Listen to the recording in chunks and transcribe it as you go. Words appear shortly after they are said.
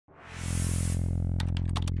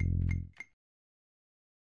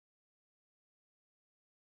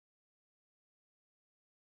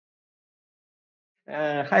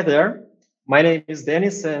Hi there. My name is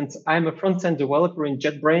Dennis, and I'm a front-end developer in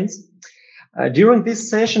JetBrains. During this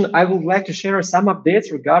session, I would like to share some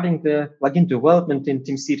updates regarding the plugin development in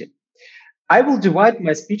TeamCity. I will divide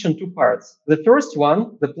my speech in two parts. The first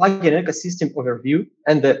one, the plugin ecosystem overview,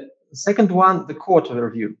 and the second one, the code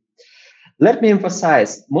overview. Let me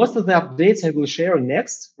emphasize, most of the updates I will share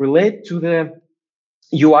next relate to the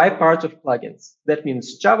UI part of plugins. That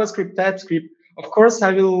means JavaScript, TypeScript. Of course,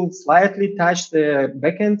 I will slightly touch the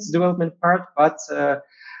backend development part, but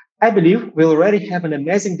I believe we already have an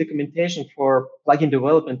amazing documentation for plugin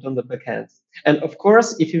development on the backend. And of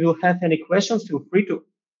course, if you will have any questions, feel free to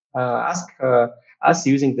ask us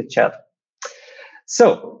using the chat.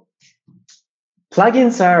 So,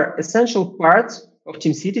 plugins are essential part of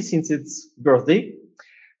TeamCity since its birthday.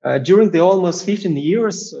 During the almost 15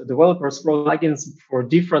 years, developers wrote plugins for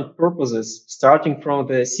different purposes, starting from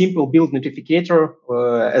the simple build notificator,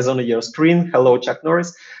 as on your screen, hello Chuck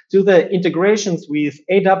Norris, to the integrations with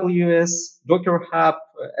AWS, Docker Hub,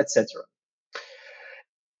 etc.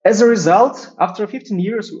 As a result, after 15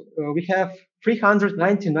 years, we have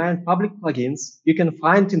 399 public plugins you can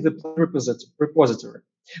find in the repository.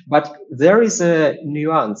 But there is a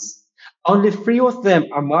nuance. Only 3 of them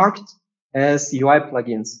are marked as UI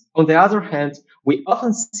plugins. On the other hand, we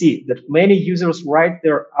often see that many users write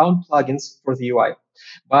their own plugins for the UI,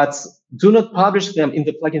 but do not publish them in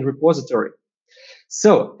the plugin repository.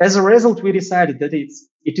 So as a result, we decided that it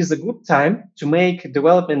is a good time to make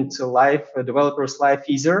developers' life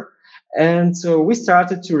easier. And so we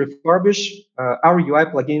started to refurbish our UI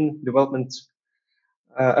plugin development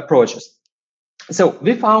approaches. So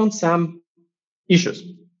we found some issues.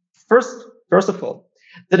 First of all,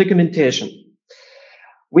 the documentation.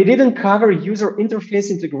 We didn't cover user interface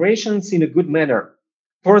integrations in a good manner.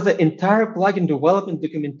 For the entire plugin development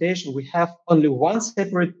documentation, we have only one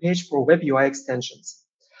separate page for web UI extensions.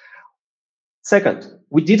 Second,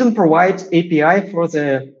 we didn't provide API for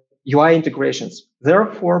the UI integrations.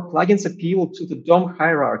 Therefore, plugins appeal to the DOM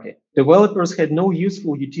hierarchy. Developers had no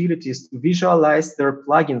useful utilities to visualize their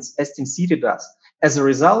plugins as TeamCity does. As a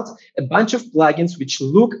result, a bunch of plugins which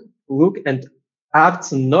look and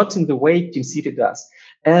act not in the way TeamCity does.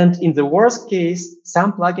 And in the worst case,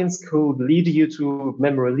 some plugins could lead you to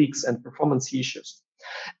memory leaks and performance issues.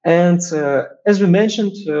 And as we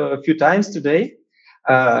mentioned a few times today,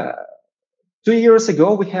 2 years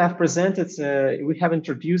ago, we have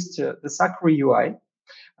introduced the Sakura UI.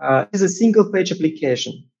 It's a single-page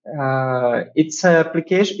application.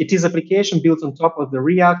 It is application built on top of the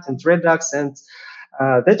React and Redux, and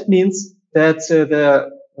that means that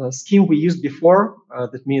the scheme we used before,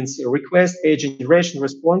 that means request, page generation,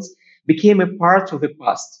 response, became a part of the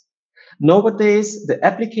past. Nowadays, the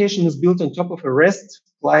application is built on top of a REST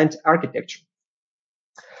client architecture.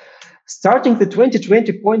 Starting the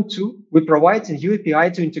 2020.2, we provide a new API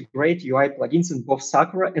to integrate UI plugins in both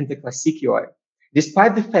Sakura and the classic UI.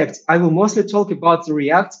 Despite the fact I will mostly talk about the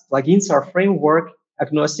React, plugins are framework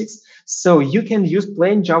agnostics, so you can use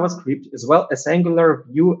plain JavaScript as well as Angular,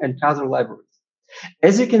 Vue, and other libraries.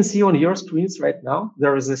 As you can see on your screens right now,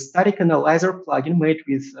 there is a static analyzer plugin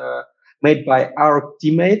made by our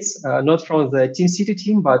teammates, not from the TeamCity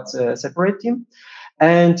team, but a separate team.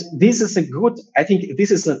 And this is I think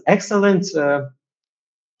this is an excellent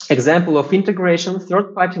example of integration,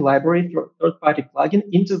 third-party library, third-party plugin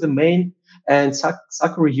into the main and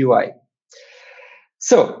Sakura UI.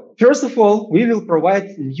 So first of all, we will provide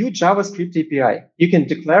a new JavaScript API. You can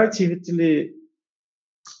declaratively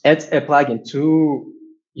add a plugin to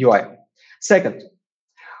UI. Second,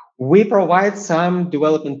 we provide some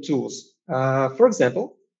development tools. For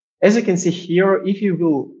example, as you can see here, if you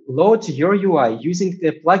will load your UI using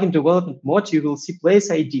the plugin development mode, you will see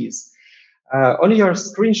PlaceIDs. On your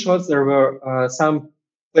screenshots, there were some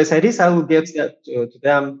PlaceIDs. I will get to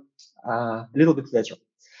them a little bit later.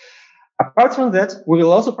 Apart from that, we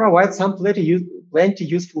will also provide some plenty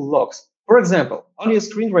useful logs. For example, on your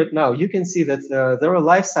screen right now, you can see that there are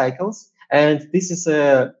Lifecycles, and this is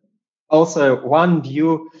also one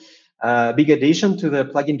new big addition to the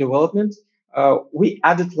plugin development. We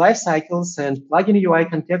added Lifecycles and plugin UI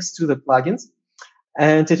context to the plugins,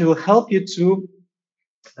 and it will help you to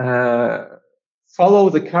follow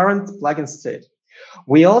the current plugin state.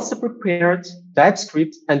 We also prepared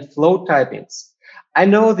TypeScript and flow typings. I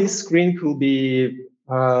know this screen could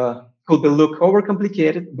look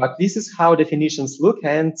overcomplicated, but this is how definitions look,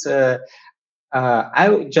 and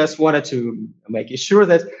I just wanted to make sure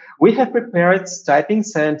that we have prepared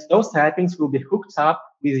typings, and those typings will be hooked up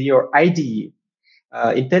with your IDE,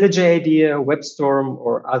 IntelliJ IDEA, WebStorm,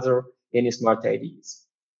 or other any smart IDEs.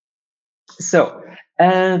 So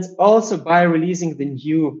And also by releasing the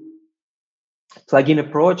new plugin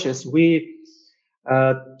approaches, we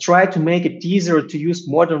try to make it easier to use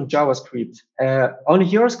modern JavaScript. On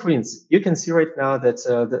your screens, you can see right now that,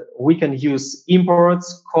 we can use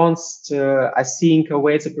imports, const, async,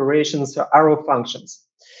 await operations, arrow functions.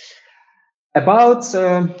 About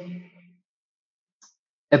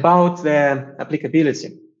the applicability,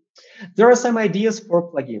 there are some ideas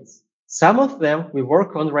for plugins. Some of them we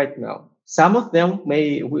work on right now. Some of them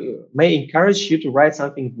may encourage you to write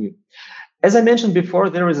something new. As I mentioned before,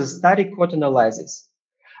 there is a static code analysis.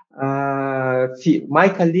 My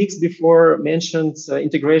colleagues before mentioned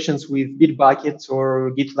integrations with Bitbucket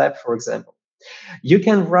or GitLab, for example. You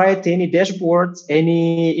can write any dashboards,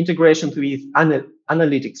 any integrations with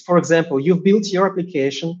analytics. For example, you've built your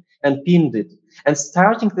application and pinned it. And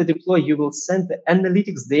starting the deploy, you will send the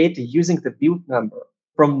analytics data using the build number.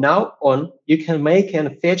 From now on, you can make a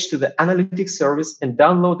fetch to the analytics service and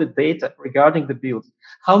download the data regarding the build.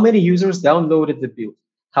 How many users downloaded the build?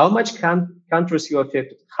 How much countries you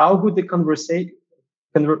affected? How good the conversion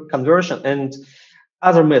and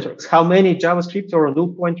other metrics? How many JavaScript or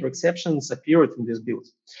null pointer exceptions appeared in this build?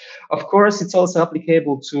 Of course, it's also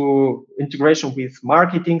applicable to integration with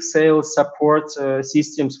marketing, sales, support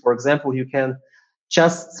systems. For example, you can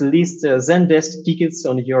just list Zendesk tickets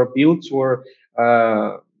on your build or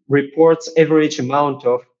report average amount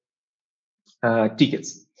of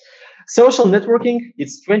tickets. Social networking,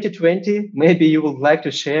 it's 2020. Maybe you would like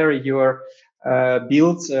to share your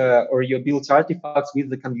builds or your build artifacts with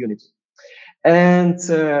the community. And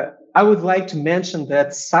I would like to mention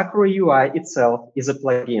that Sakura UI itself is a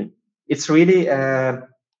plugin. It's really a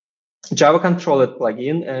Java controller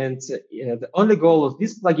plugin. And the only goal of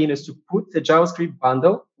this plugin is to put the JavaScript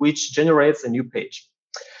bundle, which generates a new page.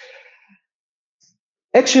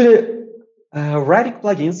 Actually, writing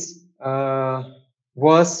plugins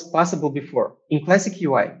was possible before in classic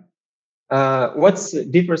UI. What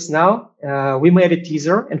differs now? We made a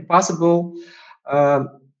teaser and possible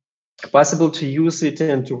to use it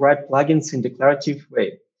and to write plugins in declarative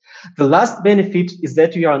way. The last benefit is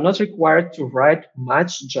that you are not required to write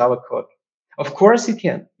much Java code. Of course you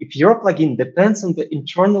can. If your plugin depends on the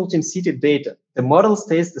internal TeamCity data, the model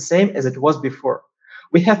stays the same as it was before.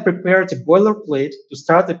 We have prepared a boilerplate to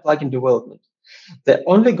start the plugin development. The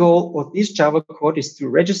only goal of this Java code is to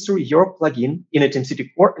register your plugin in a TeamCity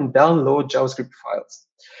core and download JavaScript files.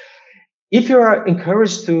 If you are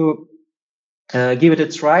encouraged to give it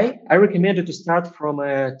a try, I recommend you to start from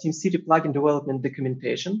a TeamCity plugin development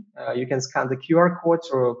documentation. You can scan the QR code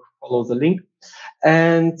or follow the link.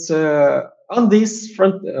 And on this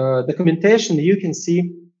front documentation, you can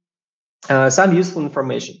see some useful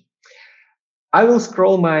information. I will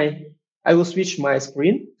switch my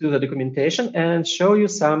screen to the documentation and show you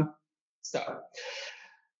some stuff.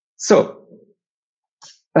 So,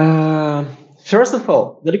 first of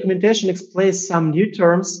all, the documentation explains some new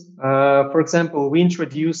terms. For example, we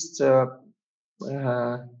introduced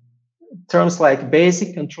terms like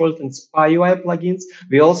basic, controlled, and SPA UI plugins.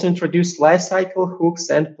 We also introduced Lifecycle, hooks,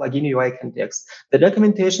 and plugin UI context. The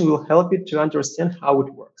documentation will help you to understand how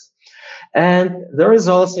it works. And there is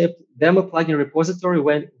also a demo plugin repository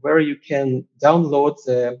where you can download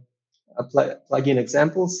the plugin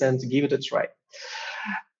examples and give it a try.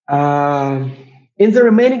 In the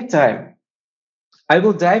remaining time, I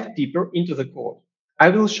will dive deeper into the code. I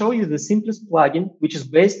will show you the simplest plugin, which is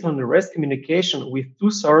based on the REST communication with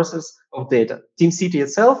two sources of data, TeamCity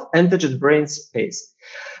itself and the JetBrains space.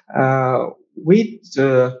 We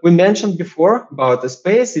mentioned before about the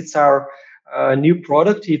space. It's our new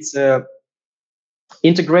product. It's a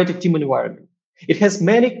integrated team environment. It has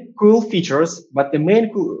many cool features, but the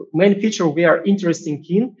main feature we are interested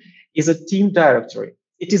in is a team directory.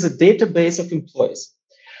 It is a database of employees.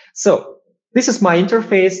 So this is my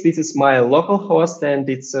interface. This is my local host, and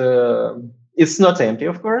it's not empty,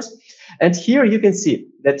 of course. And here you can see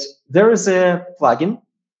that there is a plugin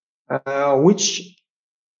which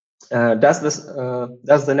does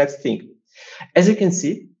the next thing. As you can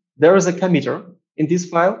see, there is a committer in this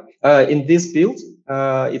file, in this build.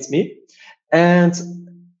 It's me. And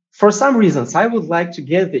for some reasons, I would like to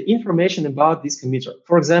get the information about this committer.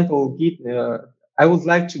 For example, I would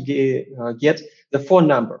like to get the phone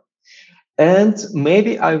number. And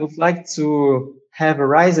maybe I would like to have a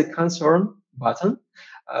raise a concern button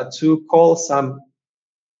to call some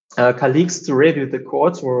colleagues to review the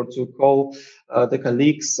code, or to call the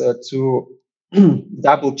colleagues to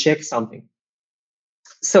double check something.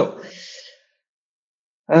 So,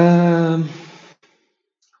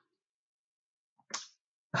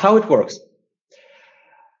 how it works.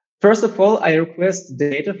 First of all, I request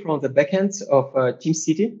data from the backend of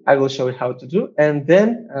TeamCity. I will show you how to do. And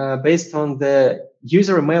then based on the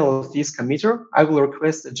user email of this committer, I will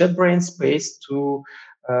request a JetBrains space to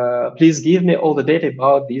please give me all the data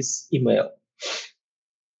about this email.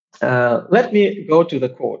 Let me go to the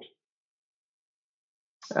code.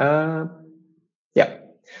 Yeah,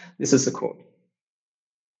 this is the code.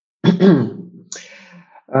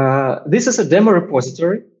 This is a demo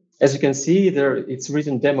repository. As you can see, there it's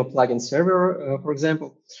written demo plugin server, for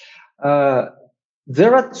example.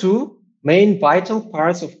 There are two main vital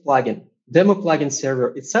parts of plugin: demo plugin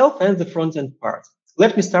server itself and the front-end part.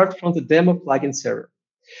 Let me start from the demo plugin server.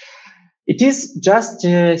 It is just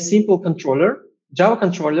a simple controller, Java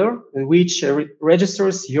controller, which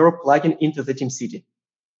registers your plugin into the TeamCity.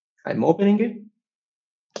 I'm opening it.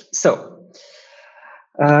 So,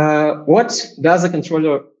 what does the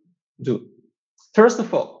controller do? First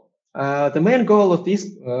of all, the main goal of this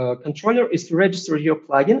controller is to register your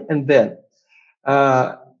plugin, and then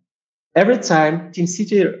every time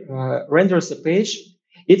TeamCity renders a page,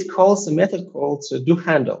 it calls a method called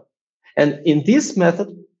doHandle. And in this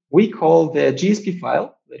method, we call the GSP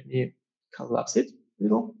file. Let me collapse it a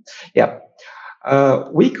little. Yeah.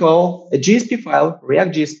 We call a GSP file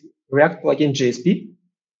React plugin GSP.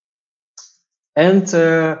 And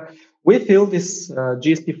we fill this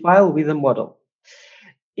GSP file with a model.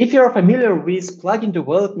 If you're familiar with plugin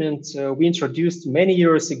development we introduced many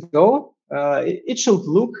years ago, it should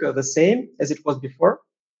look the same as it was before,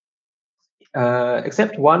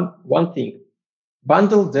 except one thing: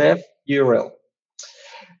 bundle dev URL.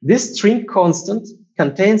 This string constant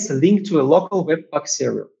contains a link to a local Webpack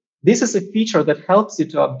server. This is a feature that helps you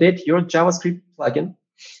to update your JavaScript plugin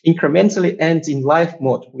incrementally and in live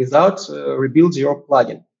mode without rebuild your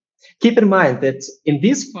plugin. Keep in mind that in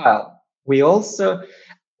this file, we also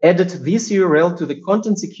added this URL to the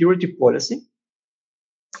content security policy,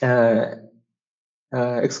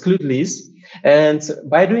 exclude lists. And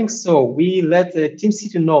by doing so, we let the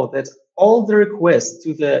TeamCity know that all the requests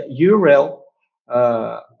to the URL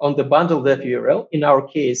on the bundle dev URL, in our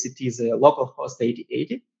case, it is a localhost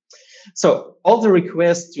 8080. So all the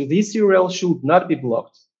requests to this URL should not be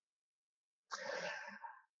blocked.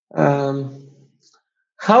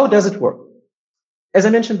 How does it work? As I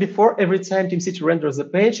mentioned before, every time TeamCity renders a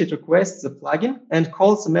page, it requests a plugin and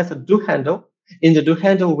calls the method doHandle. In the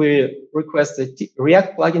doHandle, we request a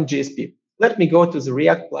React plugin GSP. Let me go to the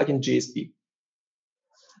React plugin GSP.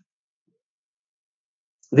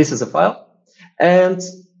 This is a file, and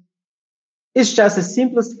it's just the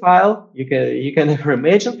simplest file you can ever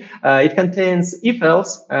imagine. It contains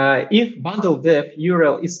if-else. If bundle dev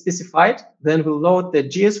URL is specified, then we'll load the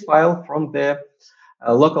GS file from the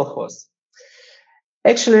local host.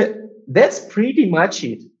 Actually, that's pretty much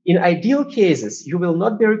it. In ideal cases, you will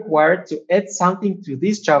not be required to add something to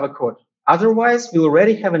this Java code. Otherwise, we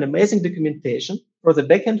already have an amazing documentation for the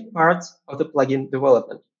backend part of the plugin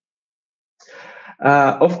development.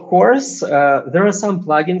 Of course, there are some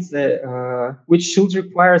plugins that, which should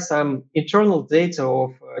require some internal data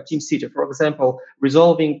of TeamCity. For example,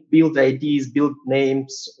 resolving build IDs, build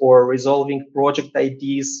names, or resolving project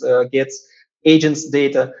IDs gets agents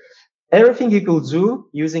data. Everything you could do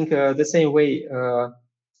using the same way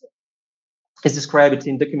as described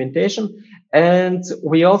in documentation. And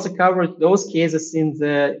we also covered those cases in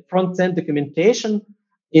the front-end documentation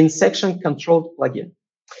in section controlled plugin.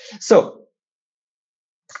 So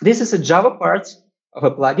this is a Java part of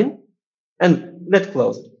a plugin, and let's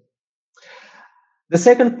close it. The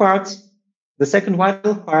second part, the second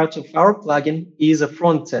vital part of our plugin is a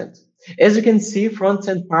front end. As you can see,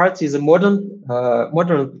 front-end part is a modern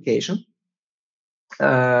application.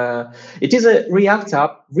 It is a React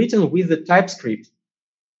app written with the TypeScript.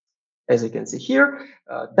 As you can see here,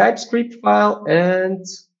 TypeScript file and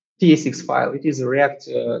TSX file. It is a React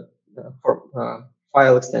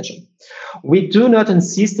file extension. We do not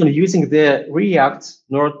insist on using the React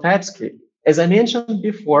nor TypeScript. As I mentioned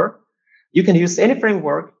before, you can use any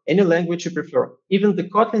framework, any language you prefer, even the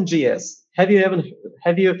Kotlin JS. Have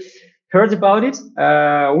you heard about it?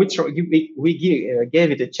 Which we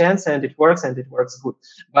gave it a chance, and it works good.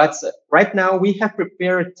 But right now we have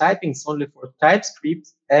prepared typings only for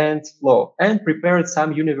TypeScript and Flow, and prepared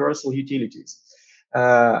some universal utilities.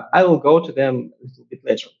 I will go to them a little bit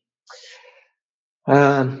later.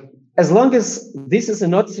 As long as this is a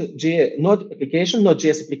Node application,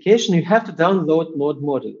 Node.js application, you have to download Node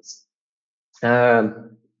modules.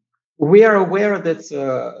 We are aware that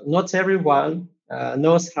not everyone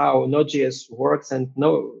knows how Node.js works, and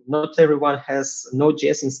not everyone has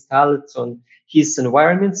Node.js installed on his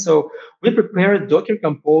environment. So we prepared a Docker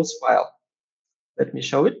Compose file. Let me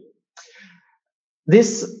show it.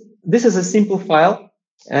 This is a simple file,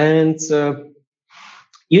 and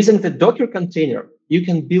using the Docker container, you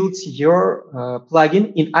can build your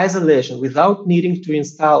plugin in isolation without needing to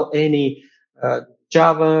install any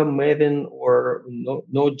Java, Maven, or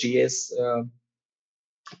Node.js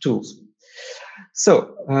tools.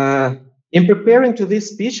 So in preparing to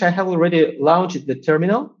this speech, I have already launched the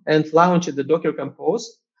terminal and launched the Docker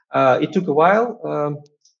Compose. It took a while.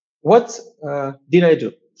 What did I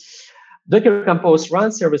do? Docker Compose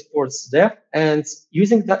run service ports dev, and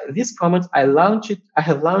using this command, I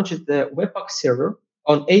have launched the Webpack server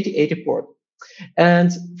on 8080 port.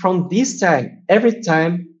 And from this time, every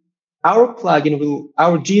time our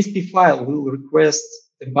GSP file will request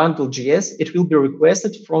the bundle.js, it will be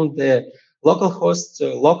requested from the localhost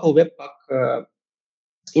local Webpack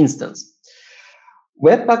instance.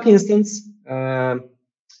 Webpack instance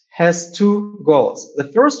has two goals.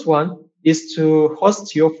 The first one is to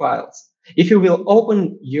host your files. If you will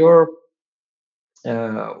open your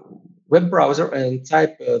web browser and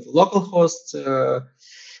type localhost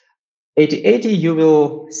 8080, you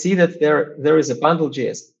will see that there is a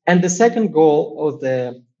bundle.js. And the second goal of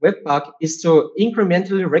the Webpack is to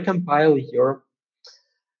incrementally recompile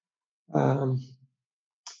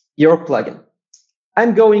your plugin.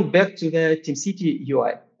 I'm going back to the TeamCity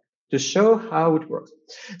UI to show how it works.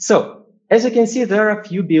 So as you can see, there are a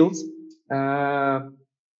few builds.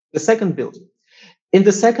 The second build. In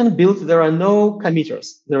the second build, there are no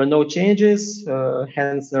committers. There are no changes,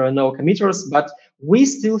 hence there are no committers, but we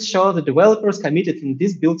still show the developers committed in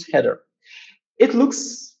this build header. It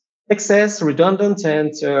looks excess, redundant,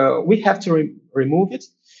 and we have to remove it.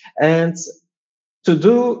 And to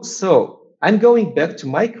do so, I'm going back to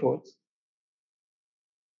my code,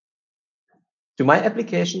 to my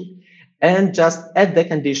application, and just add the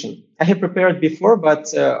condition. I have prepared before,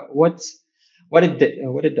 but what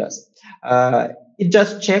it does. It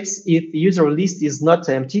just checks if the user list is not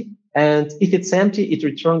empty, and if it's empty, it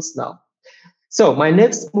returns null. So my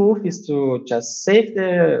next move is to just save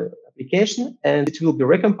the application, and it will be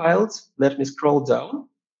recompiled. Let me scroll down.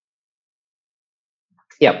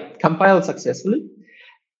 Yeah, compiled successfully.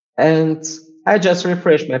 And I just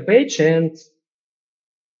refresh my page, and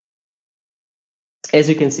as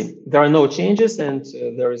you can see, there are no changes, and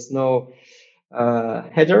there is no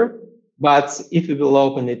header. But if we will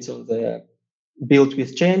open it on the build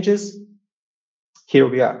with changes, here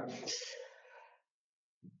we are.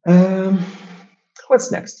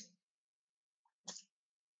 What's next?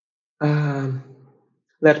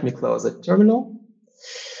 Let me close the terminal.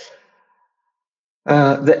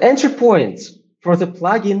 The entry point for the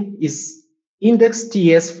plugin is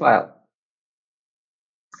index.ts file.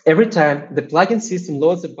 Every time the plugin system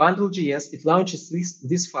loads a bundle.js, it launches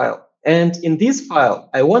this file. And in this file,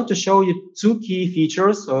 I want to show you two key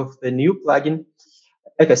features of the new plugin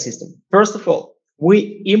ecosystem. First of all,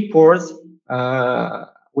 we import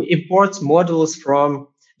modules from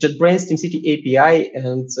JetBrains TeamCity API,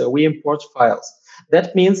 and we import files.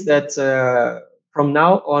 That means that from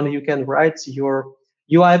now on, you can write your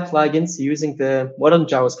UI plugins using the modern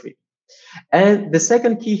JavaScript. And the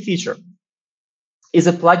second key feature is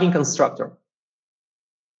a plugin constructor.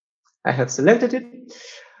 I have selected it.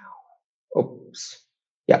 Oops.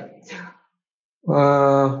 Yeah.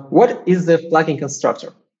 What is the plugin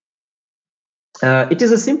constructor? It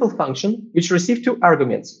is a simple function which receives two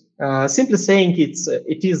arguments. Simply saying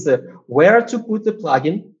it is where to put the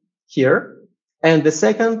plugin here, and the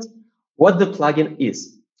second, what the plugin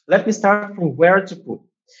is. Let me start from where to put.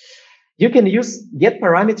 You can use get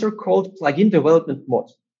parameter called plugin development mode.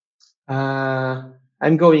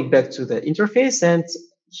 I'm going back to the interface, and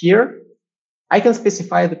here I can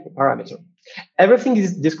specify the parameter. Everything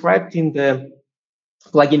is described in the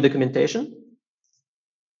plugin documentation.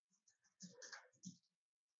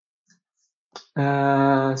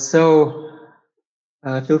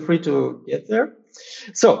 Feel free to get there.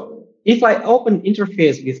 So if I open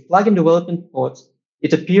interface with plugin development mode,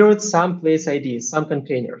 it appeared some PlaceIDs, some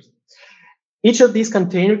containers. Each of these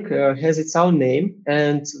containers has its own name,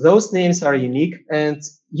 and those names are unique. And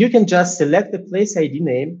you can just select the PlaceID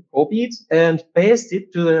name, copy it, and paste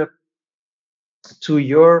it to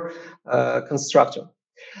your constructor.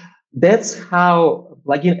 That's how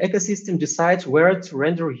plugin ecosystem decides where to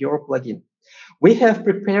render your plugin. We have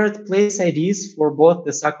prepared PlaceIDs for both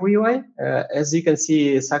the Sakura UI. As you can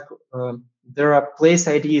see, there are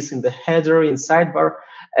PlaceIDs in the header, in sidebar,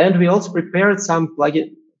 and we also prepared some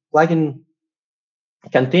plugin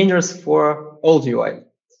containers for old UI.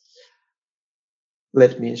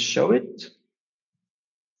 Let me show it.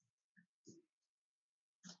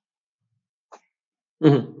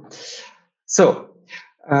 So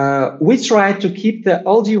We try to keep the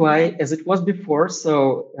old UI as it was before.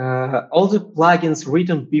 So all the plugins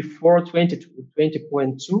written before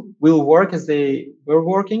 20.2 will work as they were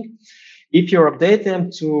working. If you update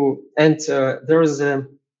them to, and there is a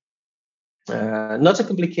not a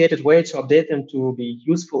complicated way to update them to be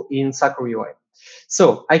useful in Sakura UI.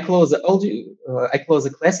 So I close the old, I close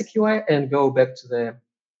the classic UI and go back to the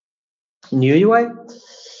new UI.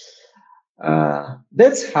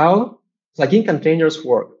 That's how plugin containers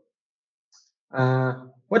work.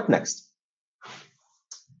 What next?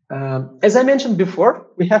 As I mentioned before,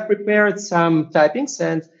 we have prepared some typings,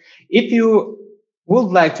 and if you would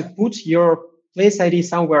like to put your place ID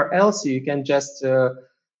somewhere else, you can just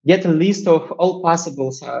get a list of all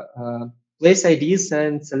possible place IDs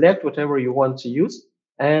and select whatever you want to use.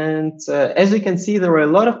 And as you can see, there are a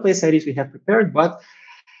lot of place IDs we have prepared, but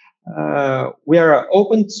we are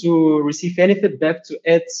open to receive any feedback to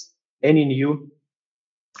add any new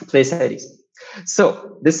place IDs.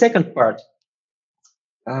 So the second part,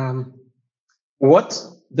 what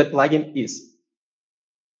the plugin is.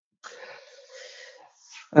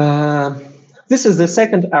 This is the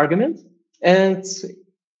second argument, and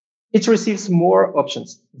it receives more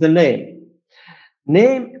options. The name.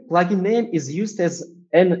 Plugin name is used as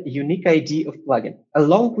an unique ID of plugin.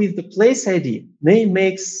 Along with the place ID, name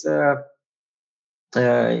makes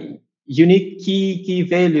unique key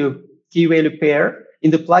value pair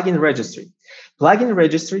in the plugin registry. Plugin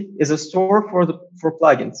registry is a store for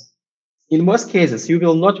plugins. In most cases, you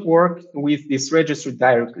will not work with this registry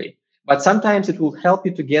directly, but sometimes it will help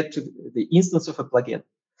you to get to the instance of a plugin.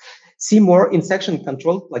 See more in section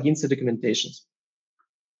control plugins and documentations.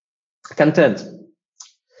 Content.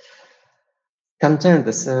 Content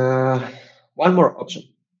is one more option.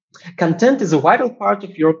 Content is a vital part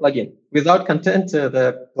of your plugin. Without content,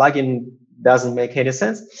 the plugin doesn't make any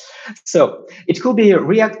sense. So it could be a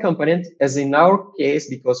React component, as in our case,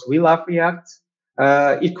 because we love React.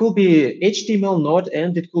 It could be HTML node,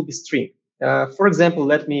 and it could be string. For example,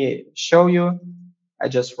 let me show you. I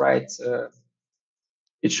just write,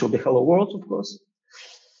 it should be hello world, of course.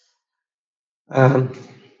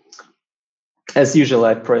 As usual,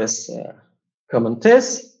 I press command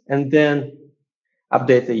test and then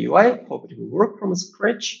update the UI. Hope it will work from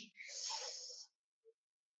scratch.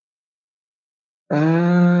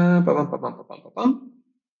 One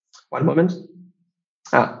moment.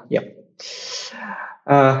 Yeah.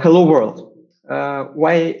 Hello world.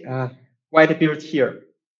 Why it appeared here?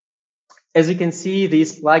 As you can see,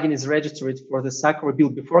 this plugin is registered for the Sakura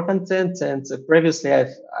build before content, and previously I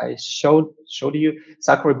showed you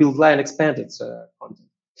Sakura build line expanded content.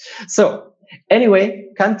 So anyway,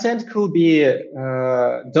 content could be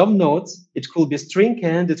DOM nodes, it could be string,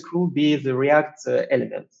 and it could be the React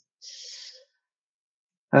element.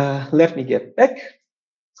 Let me get back.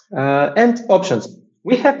 And options.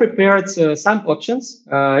 We have prepared some options.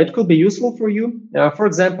 It could be useful for you. For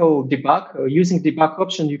example, debug. Using debug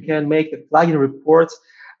option, you can make the plugin report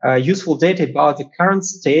useful data about the current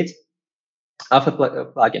state of a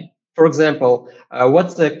plugin. For example,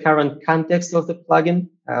 what's the current context of the plugin?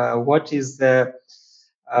 What is the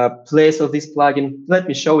place of this plugin? Let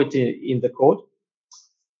me show it in the code.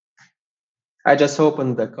 I just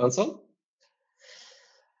opened the console.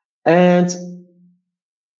 And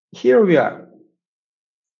here we are.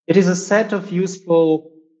 It is a set of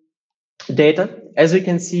useful data. As you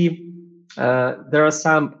can see, there are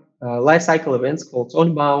some lifecycle events called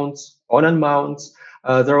on mounts, on unmounts.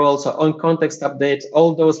 There are also on context updates.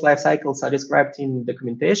 All those lifecycles are described in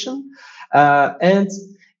documentation. And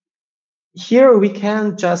here we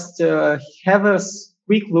can just have a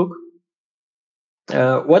quick look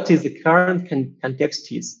what is the current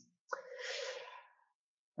context is.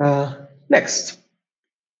 Next.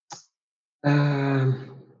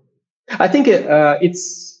 I think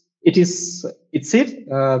that's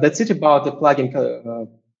it about the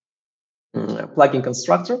plugin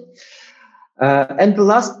constructor. And the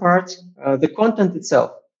last part, the content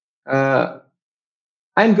itself.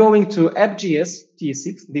 I'm going to app.js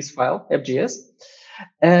T6, this file, app.js,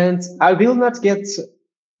 and I will not get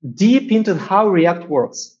deep into how React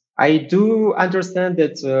works. I do understand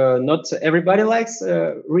that not everybody likes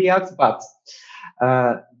React, but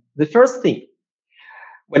the first thing,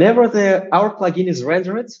 whenever our plugin is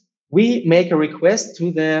rendered, we make a request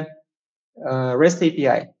to the REST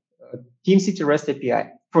API, TeamCity REST API.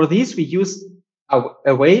 For this, we use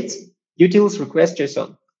await utils request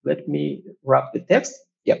JSON. Let me wrap the text.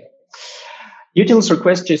 Yep. Utils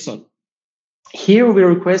request JSON. Here we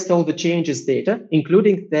request all the changes data,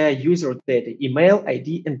 including the user data, email,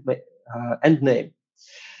 ID, and name.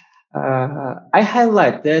 I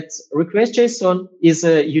highlight that request.json is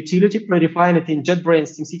a utility predefined in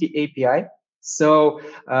JetBrains TeamCity API. So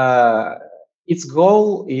its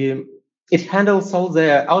goal, it handles all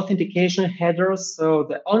the authentication headers. So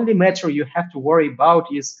the only matter you have to worry about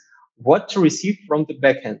is what to receive from the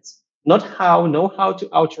backend. Not know how to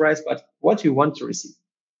authorize, but what you want to receive.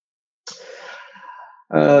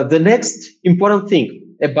 The next important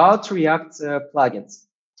thing about React plugins.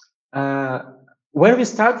 When we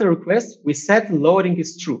start the request, we set loading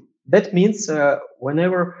is true. That means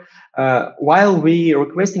whenever, while we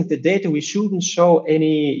requesting the data, we shouldn't show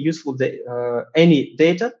any useful any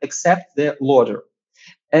data except the loader.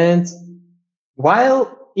 And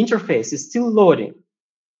while interface is still loading,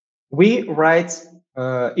 we write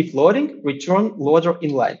if loading, return loader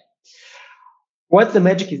inline. What's the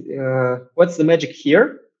magic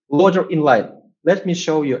here? Loader inline. Let me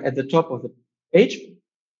show you at the top of the page.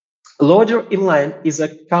 Loader inline is a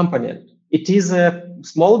component. It is a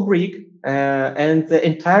small brick, and the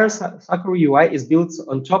entire Sakura UI is built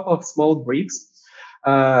on top of small bricks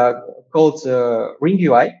called Ring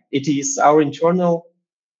UI. It is our internal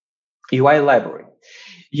UI library.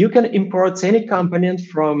 You can import any component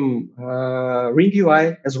from Ring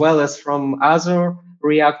UI as well as from other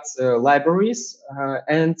React libraries,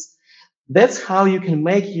 and that's how you can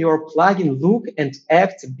make your plugin look and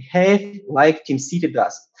act, behave like TeamCity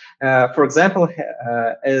does. For example,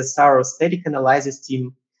 as our static analysis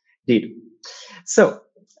team did. So,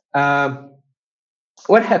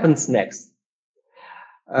 what happens next?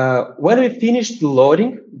 When we finish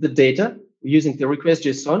loading the data using the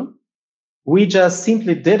request.json, we just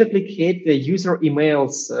simply deduplicate the user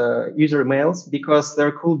emails because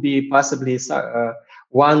there could be possibly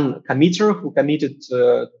one committer who committed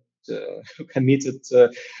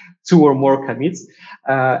two or more commits,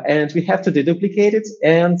 and we have to deduplicate it.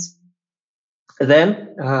 And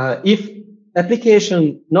then if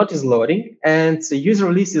application not is loading and the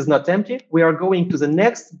user list is not empty, we are going to the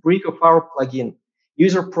next brick of our plugin,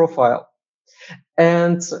 user profile.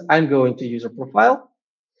 And I'm going to user profile.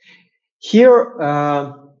 Here,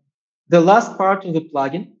 the last part of the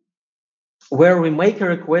plugin, where we make a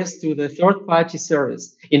request to the third-party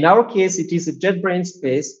service. In our case, it is a JetBrains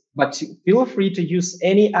space, but feel free to use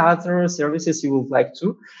any other services you would like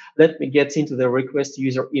to. Let me get into the request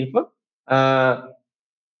user info.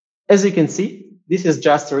 As you can see, this is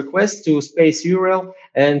just a request to space URL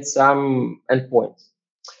and some endpoints.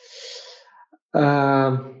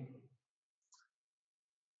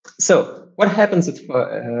 So what happens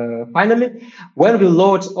finally? When we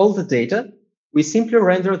load all the data, we simply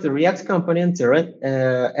render the React component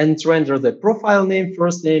and render the profile name,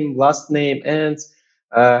 first name, last name, and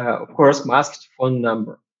of course, masked phone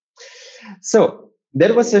number. So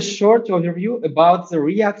that was a short overview about the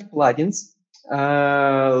React plugins.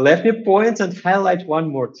 Let me point and highlight one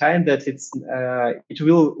more time that it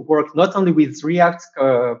will work not only with React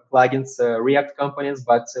plugins, React components,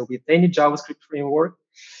 but with any JavaScript framework.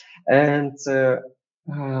 And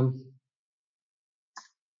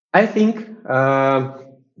I think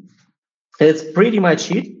that's pretty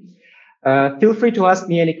much it. Feel free to ask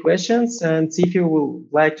me any questions, and if you would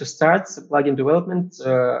like to start the plugin development,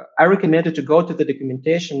 I recommend you to go to the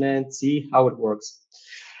documentation and see how it works.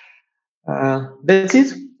 That's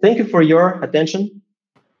it. Thank you for your attention.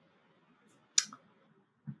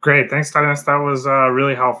 Great, thanks, Dennis. That was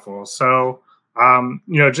really helpful. So,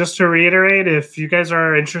 just to reiterate, if you guys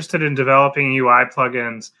are interested in developing UI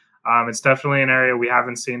plugins, it's definitely an area we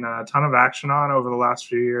haven't seen a ton of action on over the last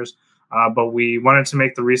few years, but we wanted to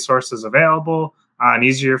make the resources available and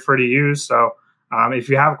easier for you to use. So if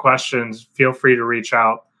you have questions, feel free to reach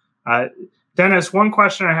out. Dennis, one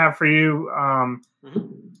question I have for you.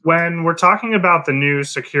 When we're talking about the new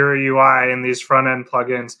Sakura UI and these front-end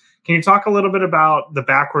plugins, can you talk a little bit about the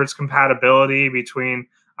backwards compatibility between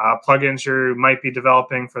plugins you might be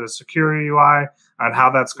developing for the Sakura UI and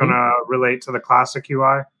how that's going to relate to the classic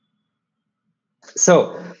UI?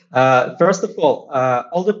 So, first of all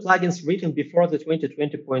the plugins written before the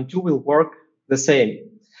 2020.2 will work the same.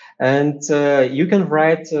 And you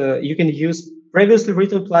can use previously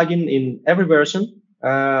written plugin in every version,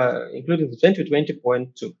 including the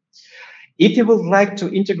 2020.2. If you would like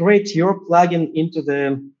to integrate your plugin into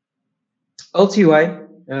the alt UI,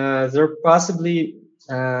 there possibly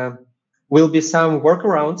will be some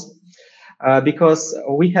workarounds because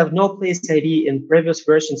we have no PlaceID in previous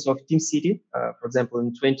versions of TeamCity, for example,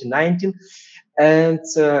 in 2019. And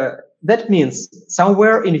that means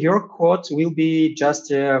somewhere in your code will be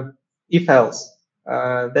just if else.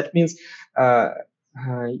 That means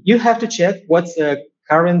you have to check what's the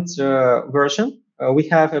current version we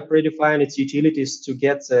have predefined its utilities to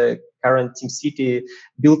get the current TeamCity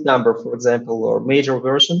build number, for example, or major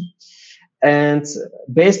version. And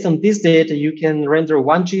based on this data, you can render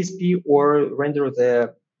one GSP or render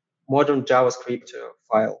the modern JavaScript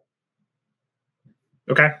file.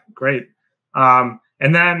 Okay, great. And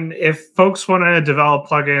then if folks want to develop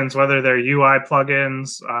plugins, whether they're UI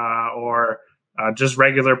plugins or just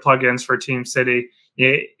regular plugins for TeamCity,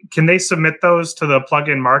 can they submit those to the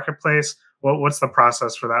plugin marketplace? What's the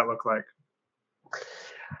process for that look like?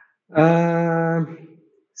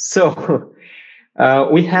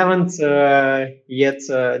 We haven't yet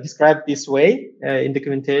described this way in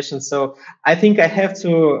documentation. So I think I have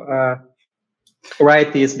to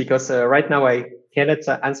write this because right now I cannot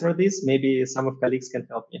answer this. Maybe some of colleagues can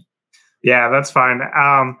help me. Yeah, that's fine.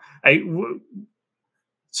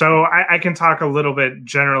 So I can talk a little bit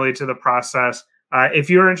generally to the process. If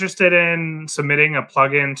you're interested in submitting a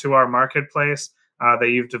plugin to our marketplace that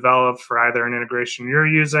you've developed for either an integration you're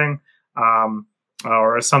using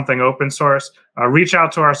or something open source, reach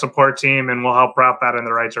out to our support team and we'll help route that in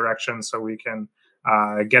the right direction so we can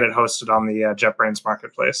get it hosted on the JetBrains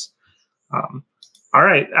marketplace. All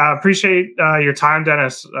right. Appreciate your time,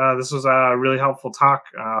 Dennis. This was a really helpful talk.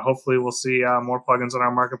 Hopefully we'll see more plugins on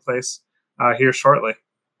our marketplace here shortly.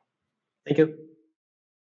 Thank you.